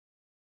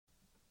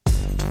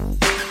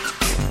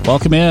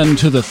Welcome in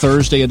to the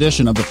Thursday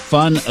edition of the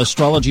Fun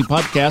Astrology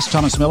Podcast.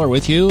 Thomas Miller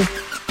with you.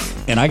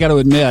 And I got to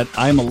admit,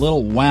 I'm a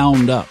little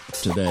wound up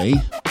today.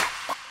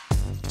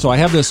 So I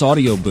have this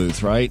audio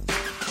booth, right?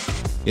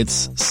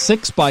 It's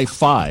 6 by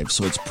 5,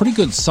 so it's pretty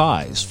good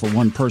size for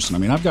one person. I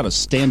mean, I've got a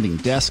standing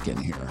desk in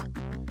here.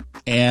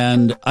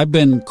 And I've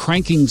been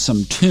cranking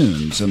some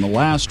tunes, and the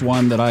last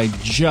one that I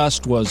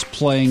just was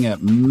playing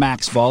at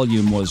max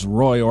volume was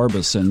Roy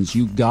Orbison's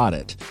You Got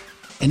It.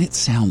 And it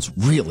sounds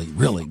really,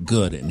 really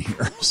good in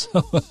here.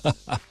 So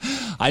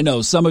I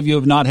know some of you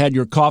have not had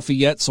your coffee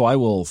yet, so I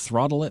will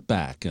throttle it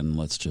back and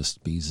let's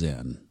just be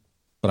zen.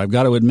 But I've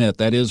got to admit,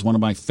 that is one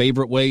of my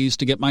favorite ways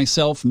to get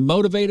myself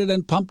motivated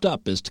and pumped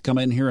up, is to come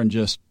in here and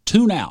just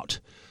tune out.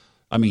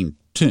 I mean,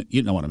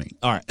 you know what I mean.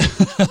 All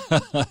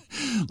right.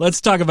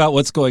 Let's talk about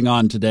what's going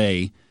on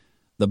today.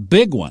 The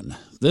big one.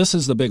 This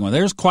is the big one.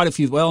 There's quite a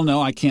few. Well,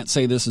 no, I can't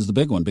say this is the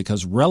big one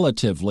because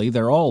relatively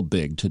they're all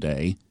big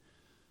today.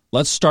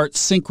 Let's start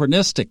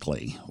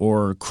synchronistically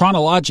or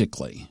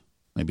chronologically.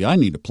 Maybe I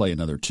need to play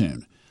another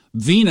tune.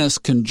 Venus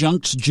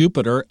conjuncts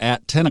Jupiter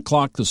at 10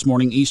 o'clock this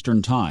morning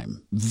Eastern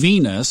Time.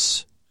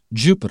 Venus,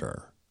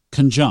 Jupiter,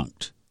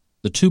 conjunct,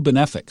 the two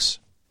benefics.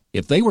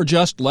 If they were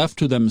just left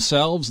to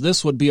themselves,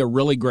 this would be a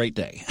really great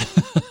day.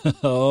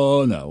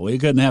 Oh, no, we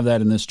couldn't have that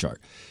in this chart.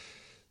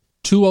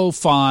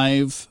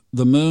 2:05,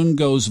 the moon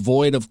goes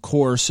void of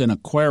course in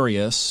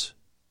Aquarius.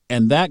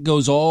 And that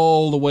goes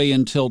all the way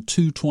until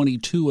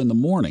 2:22 in the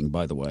morning,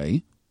 by the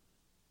way.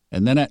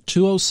 And then at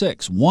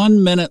 2:06,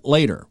 1 minute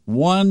later,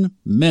 1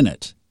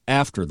 minute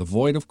after the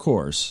void of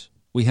course,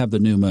 we have the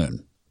new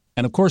moon.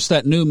 And of course,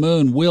 that new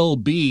moon will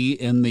be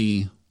in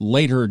the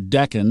later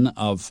decan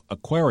of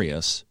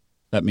Aquarius.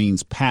 That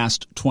means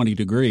past 20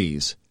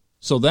 degrees.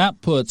 So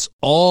that puts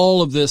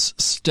all of this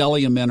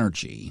stellium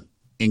energy,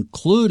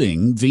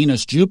 including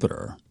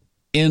Venus-Jupiter,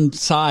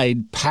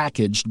 inside,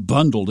 packaged,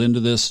 bundled into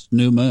this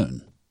new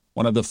moon.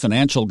 One of the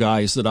financial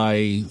guys that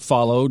I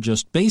follow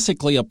just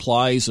basically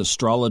applies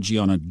astrology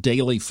on a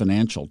daily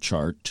financial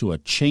chart to a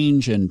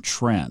change in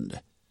trend.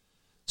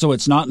 So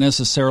it's not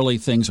necessarily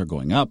things are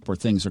going up or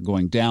things are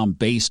going down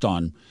based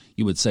on,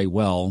 you would say,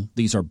 well,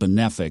 these are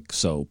benefic,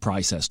 so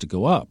price has to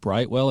go up,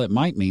 right? Well, it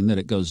might mean that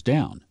it goes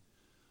down.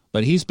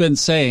 But he's been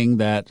saying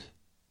that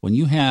when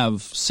you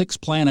have 6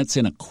 planets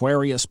in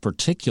Aquarius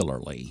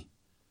particularly,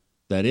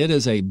 that it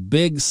is a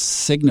big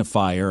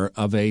signifier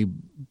of a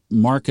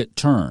market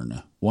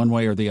turn, one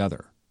way or the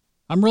other.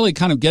 I'm really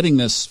kind of getting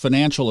this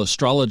financial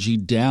astrology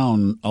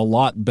down a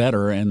lot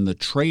better and the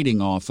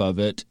trading off of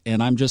it,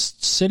 and I'm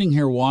just sitting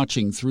here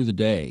watching through the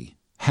day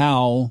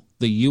how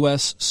the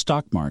U.S.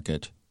 stock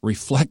market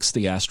reflects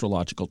the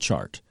astrological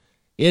chart.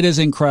 It is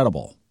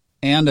incredible.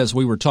 And as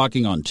we were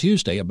talking on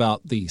Tuesday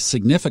about the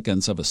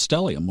significance of a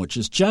stellium, which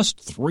is just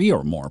 3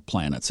 or more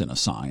planets in a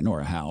sign or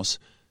a house,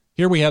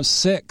 here we have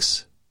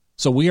 6.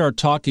 So we are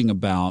talking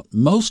about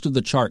most of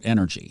the chart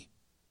energy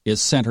is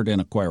centered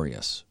in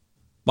Aquarius.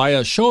 By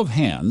a show of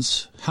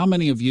hands, how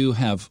many of you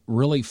have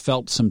really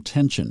felt some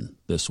tension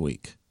this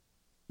week?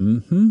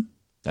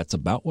 That's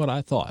about what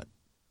I thought.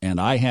 And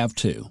I have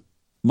too.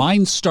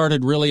 Mine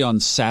started really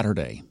on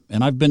Saturday,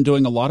 and I've been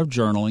doing a lot of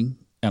journaling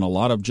and a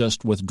lot of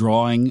just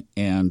withdrawing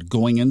and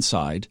going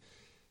inside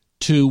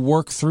to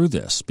work through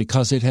this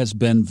because it has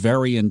been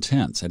very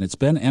intense, and it's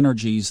been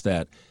energies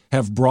that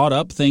have brought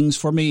up things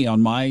for me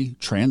on my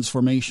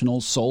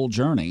transformational soul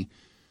journey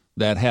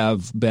that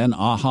have been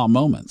aha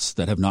moments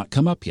that have not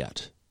come up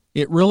yet.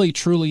 It really,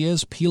 truly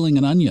is peeling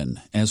an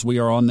onion as we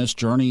are on this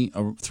journey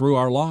through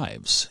our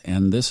lives.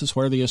 And this is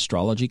where the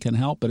astrology can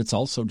help, but it's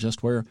also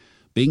just where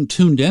being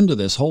tuned into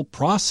this whole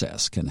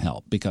process can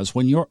help. Because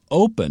when you're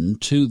open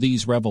to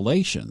these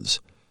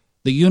revelations,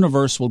 the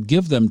universe will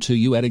give them to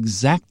you at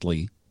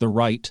exactly the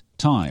right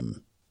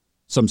time.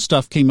 Some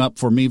stuff came up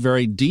for me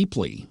very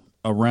deeply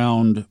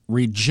around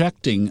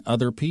rejecting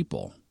other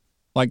people.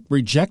 Like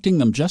rejecting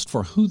them just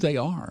for who they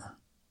are.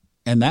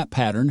 And that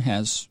pattern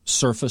has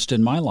surfaced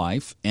in my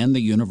life, and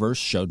the universe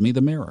showed me the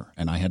mirror,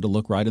 and I had to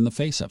look right in the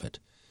face of it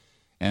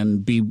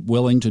and be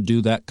willing to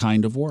do that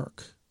kind of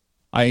work.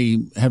 I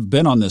have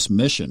been on this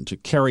mission to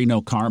carry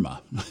no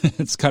karma.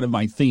 It's kind of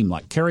my theme,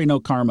 like carry no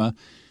karma,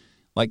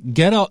 like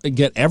get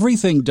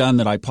everything done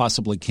that I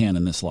possibly can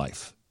in this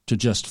life to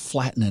just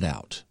flatten it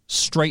out,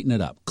 straighten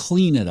it up,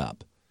 clean it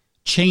up,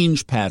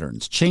 change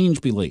patterns, change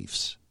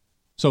beliefs.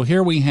 So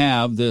here we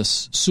have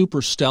this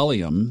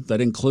superstellium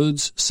that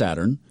includes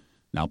Saturn.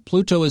 Now,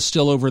 Pluto is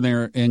still over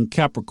there in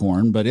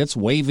Capricorn, but it's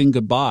waving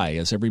goodbye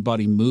as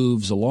everybody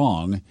moves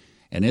along,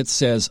 and it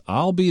says,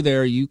 I'll be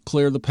there, you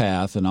clear the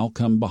path, and I'll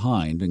come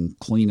behind and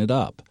clean it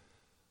up.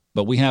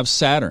 But we have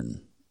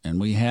Saturn, and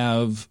we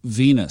have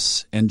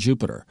Venus and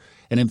Jupiter.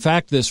 And in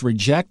fact, this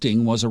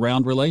rejecting was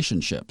around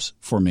relationships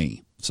for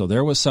me. So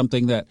there was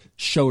something that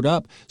showed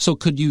up. So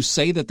could you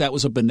say that that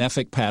was a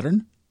benefic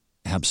pattern?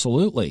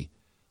 Absolutely.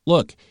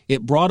 Look,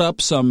 it brought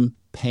up some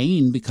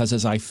pain because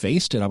as I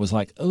faced it, I was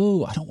like,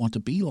 oh, I don't want to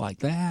be like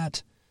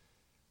that.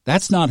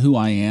 That's not who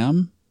I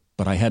am,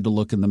 but I had to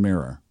look in the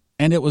mirror.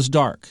 And it was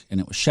dark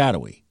and it was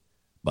shadowy.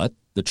 But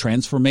The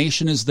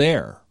transformation is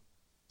there.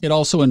 It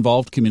also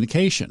involved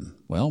communication.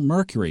 Well,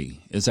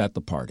 Mercury is at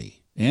the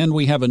party, and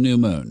we have a new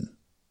moon.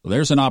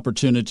 There's an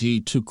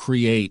opportunity to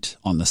create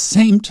on the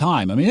same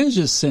time. I mean, it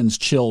just sends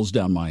chills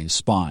down my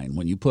spine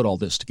when you put all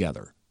this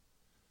together.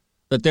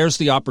 That there's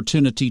the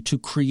opportunity to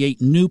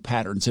create new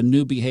patterns and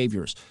new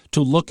behaviors,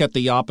 to look at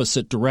the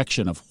opposite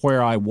direction of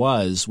where I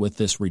was with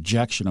this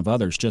rejection of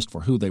others just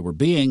for who they were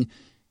being,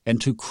 and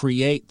to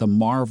create the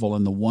marvel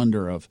and the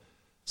wonder of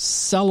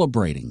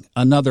celebrating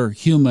another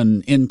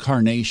human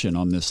incarnation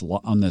on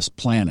this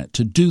planet,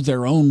 to do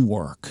their own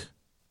work,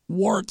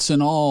 warts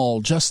and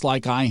all, just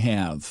like I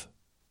have,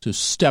 to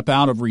step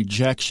out of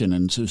rejection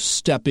and to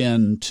step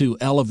into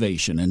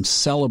elevation and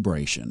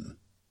celebration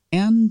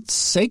and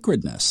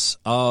sacredness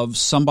of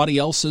somebody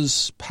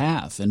else's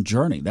path and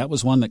journey. That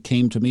was one that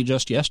came to me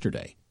just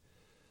yesterday,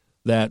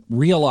 that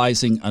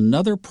realizing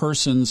another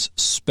person's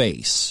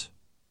space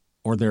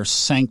or their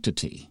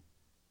sanctity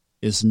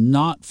is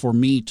not for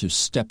me to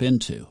step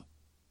into.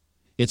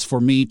 It's for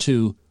me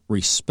to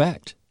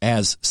respect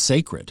as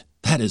sacred.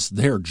 That is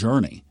their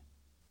journey.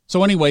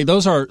 So anyway,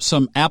 those are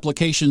some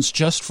applications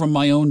just from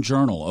my own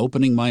journal,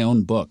 opening my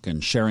own book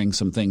and sharing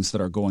some things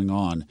that are going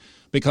on,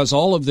 because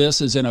all of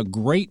this is in a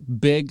great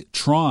big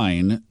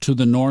trine to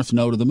the north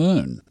node of the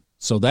moon.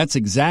 So that's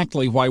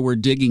exactly why we're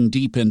digging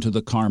deep into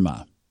the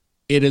karma.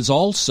 It is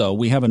also,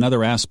 we have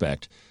another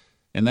aspect,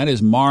 and that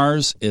is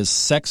Mars is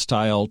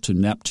sextile to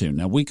Neptune.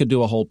 Now, we could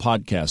do a whole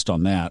podcast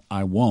on that.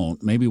 I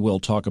won't. Maybe we'll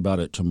talk about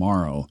it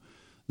tomorrow.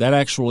 That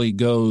actually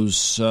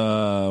goes,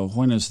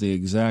 when is the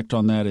exact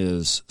on that?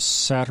 Is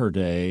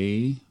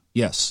Saturday.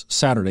 Yes,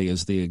 Saturday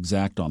is the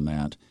exact on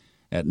that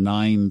at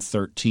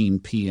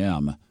 9:13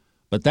 p.m.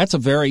 But that's a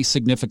very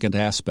significant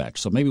aspect,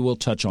 so maybe we'll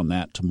touch on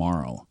that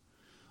tomorrow.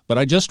 But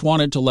I just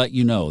wanted to let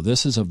you know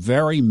this is a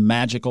very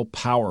magical,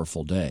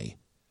 powerful day.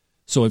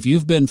 So if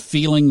you've been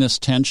feeling this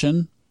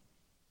tension,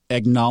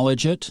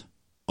 acknowledge it,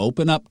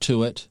 open up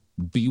to it,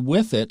 be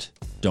with it,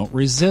 don't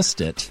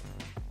resist it.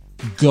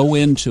 Go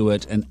into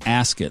it and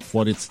ask it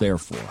what it's there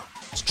for.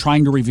 It's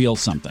trying to reveal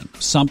something.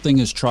 Something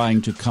is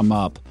trying to come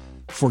up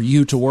for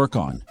you to work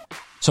on.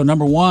 So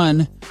number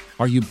one,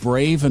 are you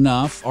brave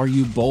enough? Are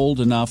you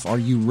bold enough? Are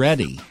you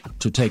ready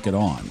to take it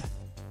on?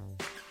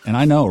 And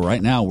I know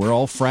right now we're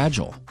all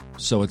fragile.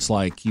 So it's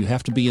like you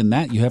have to be in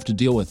that. You have to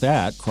deal with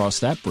that, cross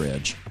that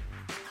bridge,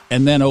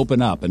 and then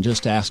open up and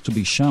just ask to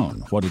be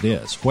shown what it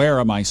is. Where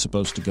am I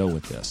supposed to go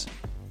with this?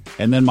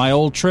 And then my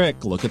old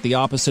trick, look at the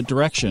opposite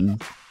direction,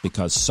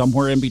 because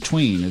somewhere in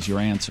between is your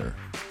answer.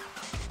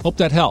 Hope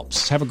that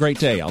helps. Have a great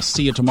day. I'll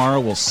see you tomorrow.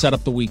 We'll set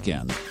up the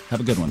weekend.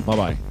 Have a good one.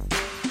 Bye-bye.